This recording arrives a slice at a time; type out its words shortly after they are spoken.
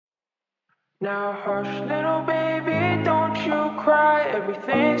Now hush, little baby, don't you cry.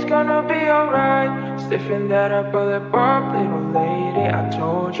 Everything's gonna be alright. Stiffen that up, pull it up, little lady. I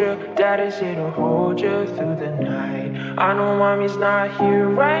told you, daddy's here to hold you through the night. I know mommy's not here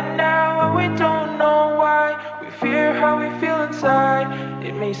right now, and we don't know why. We fear how we feel inside.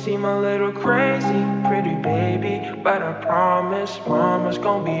 It may seem a little crazy, pretty baby, but I promise mama's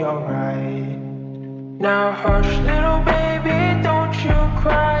gonna be alright. Now hush, little baby, don't you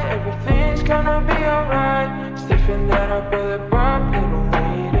cry. Everything's gonna be alright. Stiffen that up, pull it up, little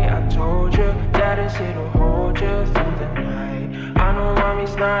lady. I told you, daddy's here to hold you through the night. I know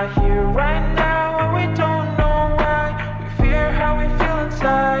mommy's not here